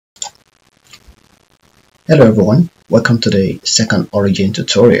Hello everyone, welcome to the second Origin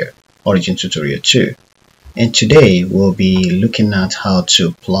tutorial, Origin tutorial 2. And today we'll be looking at how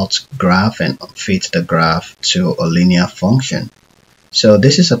to plot graph and fit the graph to a linear function. So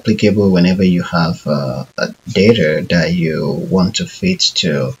this is applicable whenever you have a data that you want to fit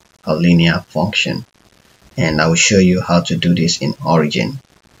to a linear function. And I will show you how to do this in Origin.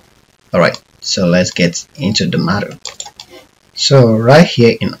 Alright, so let's get into the matter. So right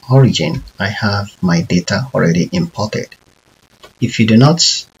here in Origin, I have my data already imported. If you do not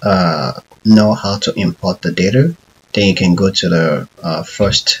know how to import the data, then you can go to the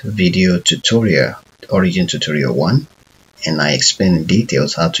first video tutorial, Origin tutorial 1, and I explain in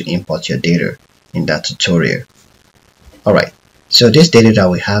details how to import your data in that tutorial. Alright, so this data that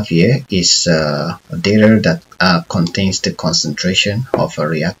we have here is data that contains the concentration of a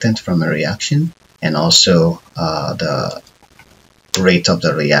reactant from a reaction and also the rate of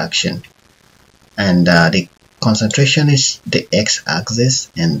the reaction, and the concentration is the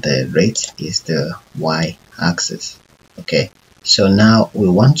x-axis and the rate is the y-axis. Okay, so now we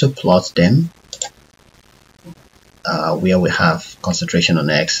want to plot them where we have concentration on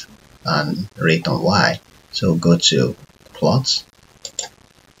x and rate on y. So go to plots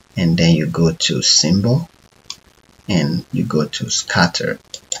and then you go to symbol and you go to scatter.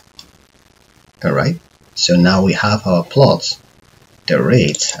 Alright, so now we have our plots. The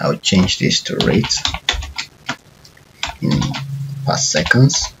rate, I'll change this to rate in per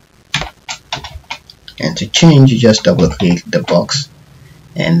seconds, and to change you just double click the box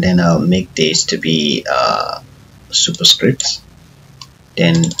and then I'll make this to be superscript.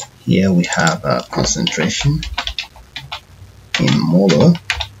 Then here we have concentration in molar.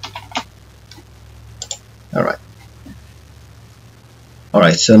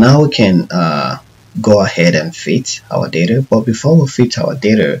 Alright, so now we can go ahead and fit our data, but before we fit our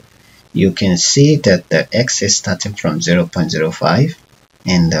data, you can see that the x is starting from 0.05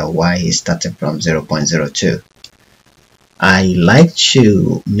 and the y is starting from 0.02. I like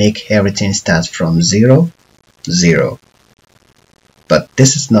to make everything start from 0, 0, but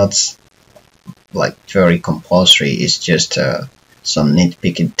this is not like very compulsory. It's just some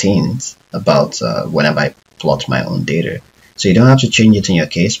nitpicking things about whenever I plot my own data. So you don't have to change it in your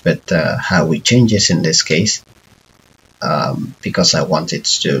case, but how we change this in this case, because I want it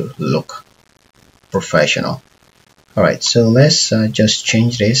to look professional. Alright, so let's just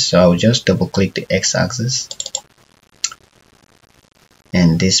change this. So I'll just double click the x-axis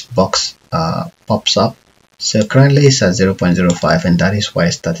and this box pops up. So currently it's at 0.05 and that is why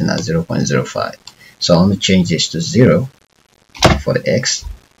it's starting at 0.05. So I'm going to change this to 0 for the x.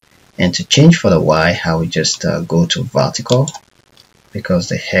 And to change for the y, I will just go to vertical, because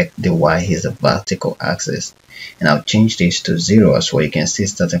the y is the vertical axis, and I'll change this to 0 as well. You can see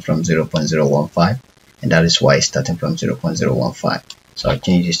starting from 0.015, and that is why it's starting from 0.015. So I'll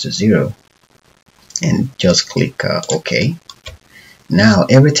change this to 0 and just click OK. Now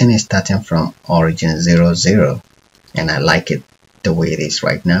everything is starting from origin 0, 0, and I like it the way it is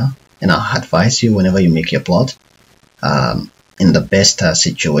right now. And I'll advise you, whenever you make your plot, in the best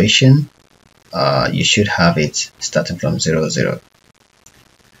situation, you should have it starting from 0, 0.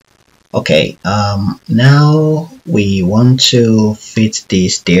 Okay, now we want to fit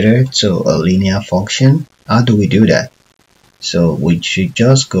this data to a linear function. How do we do that? So we should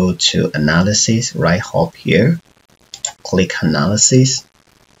just go to analysis, right up here, click analysis,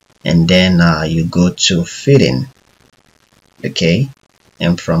 and then you go to fitting. Okay,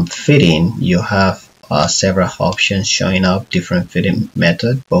 and from fitting you have several options showing up, different fitting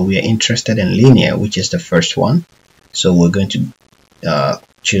method, but we are interested in linear, which is the first one. So we're going to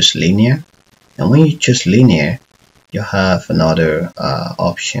choose linear, and when you choose linear, you have another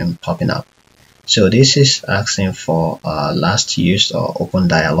option popping up. So this is asking for last use or open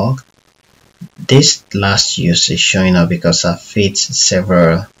dialog. This last use is showing up because I fit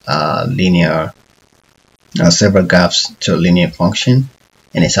several several graphs to a linear function,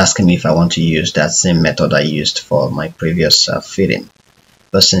 and it's asking me if I want to use that same method I used for my previous fitting.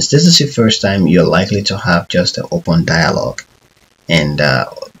 But since this is your first time, you're likely to have just an open dialog, and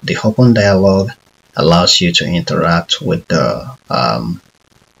the open dialog allows you to interact with the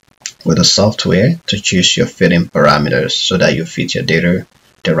software to choose your fitting parameters so that you fit your data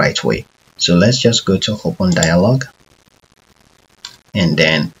the right way. So let's just go to open dialog, and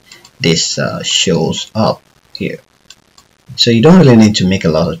then this shows up here. So you don't really need to make a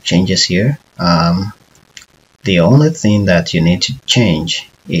lot of changes here. The only thing that you need to change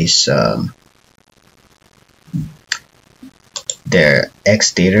is the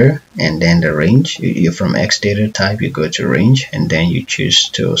X data and then the range. You from X data type, you go to range, and then you choose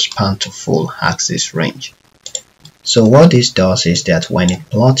to span to full axis range. So what this does is that when it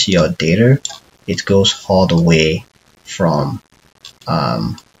plots your data, it goes all the way from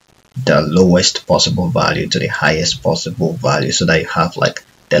the lowest possible value to the highest possible value, so that you have like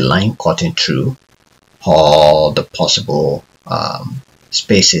the line cutting through all the possible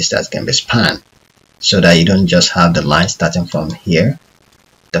spaces that can be spanned, so that you don't just have the line starting from here,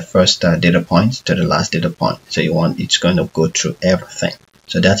 the first data point, to the last data point. So you want it's going to go through everything.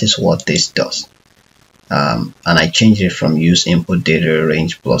 So that is what this does. And I changed it from use input data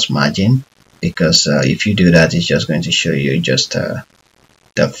range plus margin, because if you do that, it's just going to show you just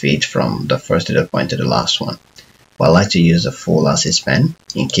the fit from the first data point to the last one. But I like to use a full axis span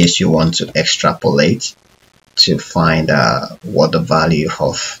in case you want to extrapolate to find what the value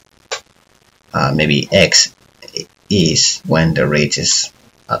of maybe X is when the rate is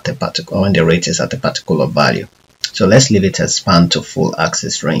at a particular value. So let's leave it as span to full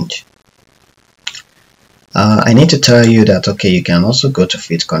axis range. I need to tell you that okay, you can also go to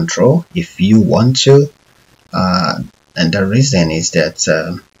fit control if you want to, and the reason is that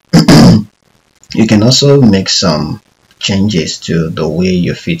you can also make some changes to the way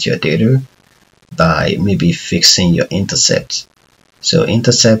you fit your data by maybe fixing your intercept. So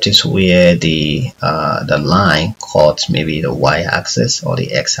intercept is where the line cuts maybe the y-axis or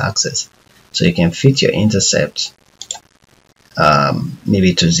the x-axis. So you can fit your intercept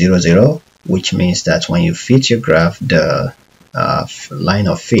maybe to 0, 0, which means that when you fit your graph, the line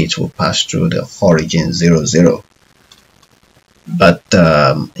of fit will pass through the origin 0, 0. But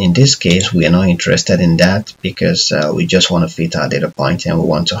in this case, we are not interested in that, because we just want to fit our data point and we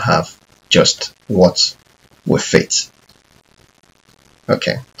want to have just what we fit.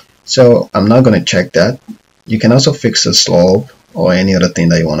 Okay, so I'm not going to check that. You can also fix the slope or any other thing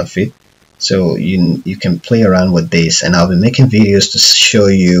that you want to fit. So you can play around with this, and I'll be making videos to show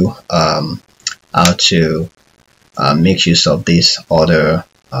you how to make use of these other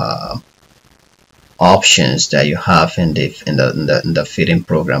options that you have in the fitting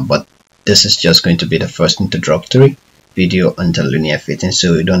program. But this is just going to be the first introductory video on the linear fitting,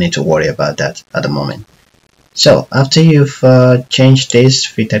 so you don't need to worry about that at the moment. So after you've changed this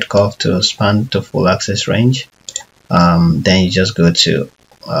fitted curve to span to full axis range, then you just go to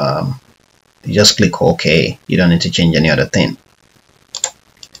you just click OK. You don't need to change any other thing,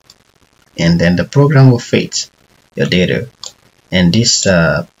 and then the program will fit your data, and this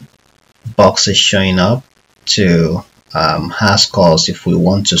box is showing up to ask us if we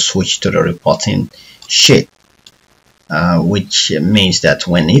want to switch to the reporting sheet, which means that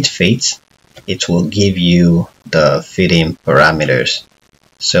when it fits, it will give you the fitting parameters.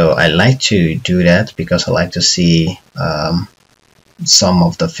 So I like to do that because I like to see some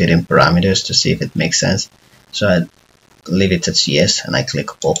of the fitting parameters to see if it makes sense. So I leave it as yes and I click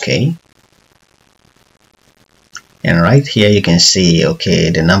OK. And right here you can see, okay,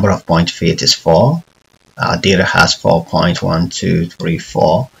 the number of point fit is 4. Our data has 4.1, 2, 3,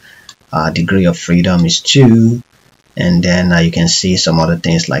 4. Degree of freedom is 2. And then you can see some other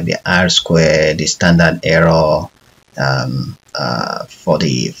things like the R square, the standard error for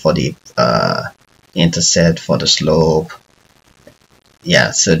the intercept, for the slope.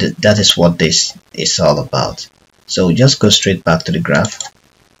 Yeah, so that is what this is all about. So just go straight back to the graph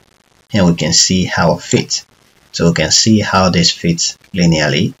and we can see how it fits. So we can see how this fits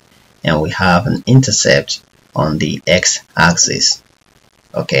linearly, and we have an intercept on the x-axis.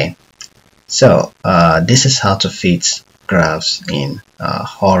 Okay, so this is how to fit graphs in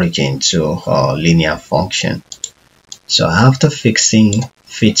origin to a linear function. So after fitting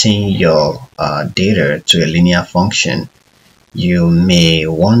your data to a linear function, you may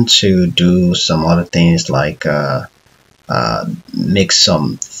want to do some other things like make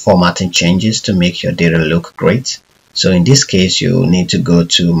some formatting changes to make your data look great. So in this case, you need to go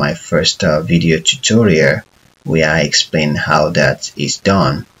to my first video tutorial where I explain how that is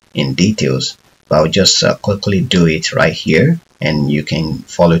done in details. But I'll just quickly do it right here and you can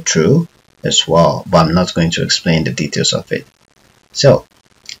follow through as well, but I'm not going to explain the details of it. So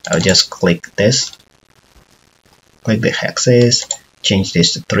I'll just click this, click the axis, change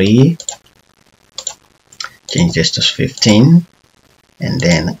this to 3, change this to 15, and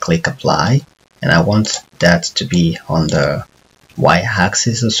then click apply. And I want that to be on the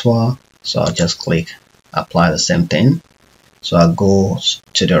y-axis as well, so I'll just click apply the same thing. So I'll go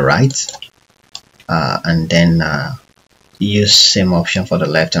to the right and then use same option for the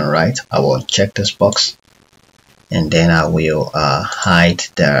left and right. I will check this box and then I will hide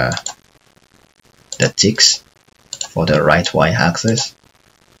the ticks for the right y-axis,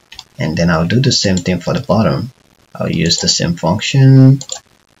 and then I'll do the same thing for the bottom. I'll use the same function,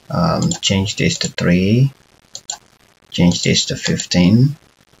 change this to 3, change this to 15,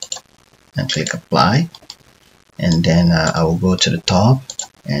 and click apply. And then I will go to the top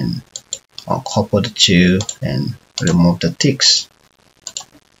and I'll couple the two and remove the ticks.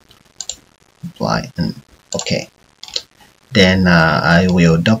 Apply and okay. Then I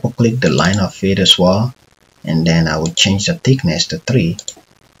will double click the line of feed as well, and then I will change the thickness to 3.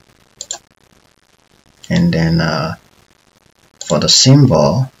 And then for the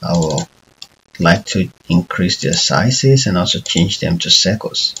symbol, I will like to increase their sizes and also change them to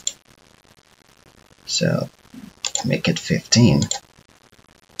circles. So make it 15.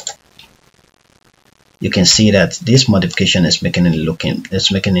 You can see that this modification is making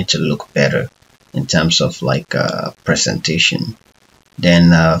it to look better in terms of like presentation.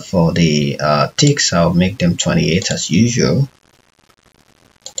 Then for the ticks, I'll make them 28 as usual.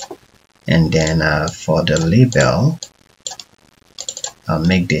 And then for the label, I'll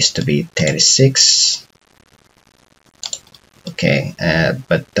make this to be 36. Okay,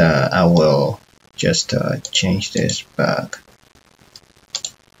 but I will just change this back.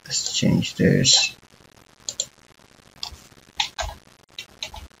 Let's change this.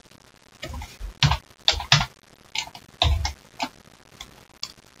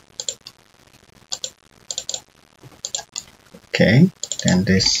 Okay, then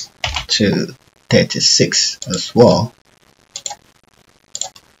this to 36 as well.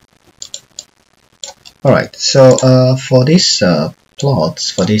 Alright, so for this plots,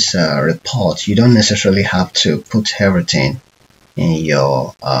 for this report, you don't necessarily have to put everything in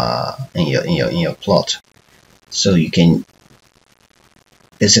your plot. So you can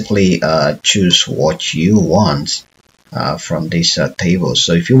basically choose what you want from this table.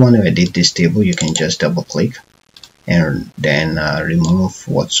 So if you want to edit this table, you can just double click and then remove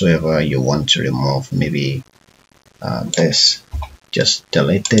whatsoever you want to remove. Maybe this, just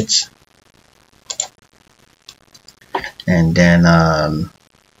delete it. And then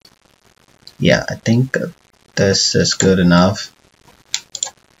yeah, I think this is good enough.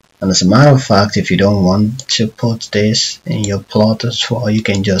 And as a matter of fact, if you don't want to put this in your plot as well, you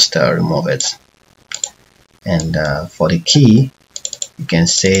can just remove it. And for the key, you can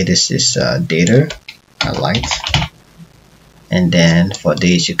say this is data light, and then for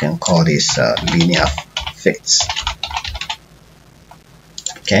this you can call this linear fits.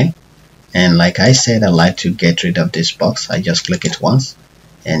 Okay. And like I said, I like to get rid of this box. I just click it once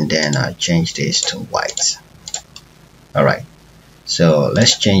and then I change this to white. Alright, so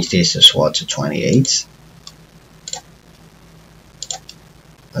let's change this as well to 28.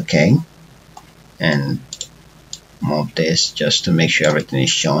 Okay, and move this just to make sure everything is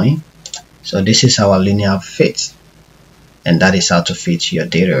showing. So this is our linear fit, and that is how to fit your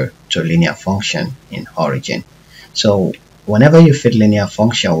data to a linear function in Origin. So whenever you fit linear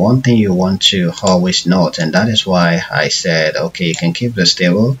function, one thing you want to always note, and that is why I said, okay, you can keep this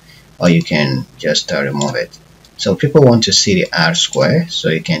table or you can just remove it. So people want to see the R square, so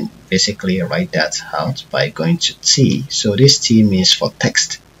you can basically write that out by going to T. So this T means for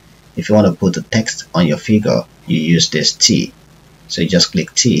text. If you want to put the text on your figure, you use this T. So you just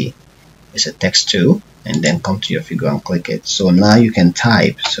click T, it's a text tool, and then come to your figure and click it. So now you can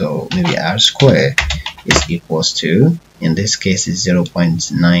type, so maybe R square is equals to, in this case is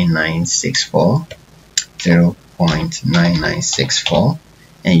 0.9964, 0.9964,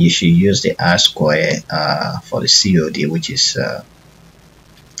 and you should use the R square for the COD, which is the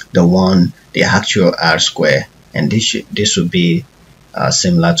actual R square, and this would be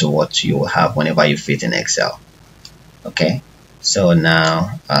similar to what you will have whenever you fit in Excel. Okay, so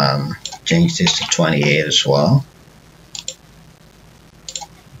now change this to 28 as well,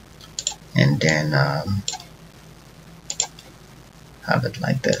 and then have it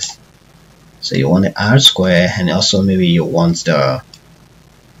like this. So you want the R square, and also maybe you want the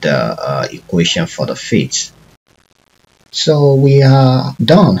equation for the fit. So we are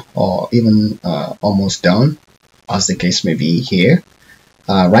done, or even almost done, as the case may be here.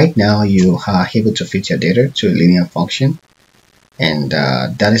 Right now you are able to fit your data to a linear function, and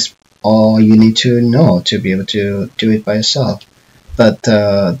that is all you need to know to be able to do it by yourself. But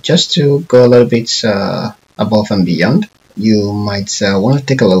just to go a little bit above and beyond, you might want to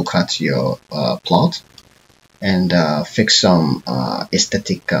take a look at your plot and fix some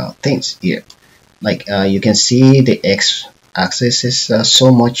aesthetic things here. Like you can see the x-axis is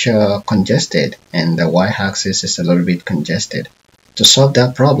so much congested, and the y-axis is a little bit congested. To solve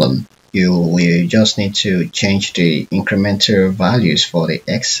that problem, you will just need to change the incremental values for the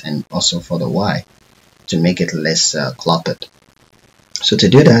x and also for the y. to make it less cluttered. So to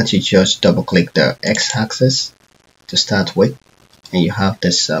do that, you just double click the x-axis to start with, and you have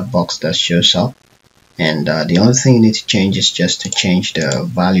this box that shows up, and the only thing you need to change is just to change the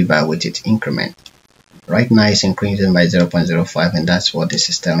value by which it increment. Right now it's increasing by 0.05, and that's what this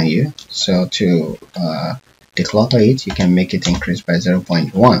is telling you. So to declutter it, you can make it increase by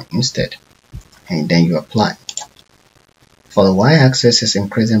 0.1 instead, and then you apply. For the y-axis is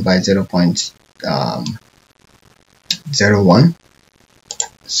increasing by 0.01.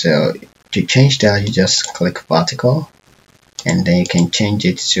 So to change that, you just click vertical, and then you can change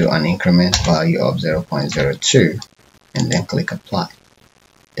it to an increment value of 0.02, and then click apply,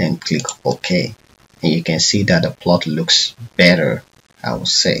 then click OK, and you can see that the plot looks better, I would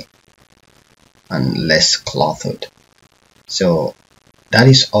say, and less cluttered. So that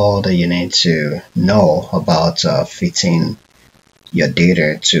is all that you need to know about fitting your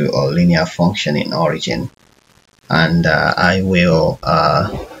data to a linear function in Origin. And I will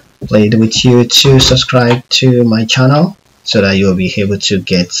plead with you to subscribe to my channel so that you'll be able to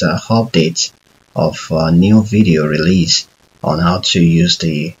get updates of new video release on how to use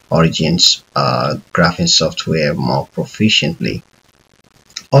the Origin's graphing software more proficiently.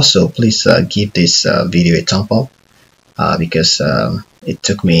 Also, please give this video a thumb up because it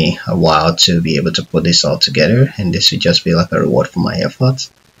took me a while to be able to put this all together, and this will just be like a reward for my efforts.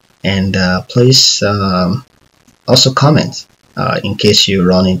 And please also comment in case you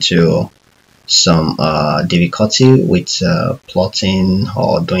run into some difficulty with plotting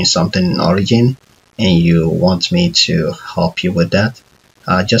or doing something in Origin and you want me to help you with that.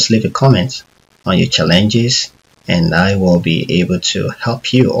 Just leave a comment on your challenges and I will be able to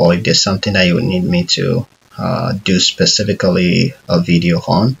help you, or if there's something that you need me to do specifically a video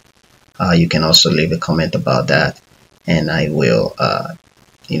on, you can also leave a comment about that and I will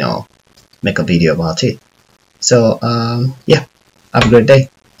make a video about it. So yeah, have a great day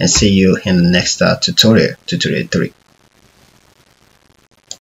and see you in the next tutorial 3.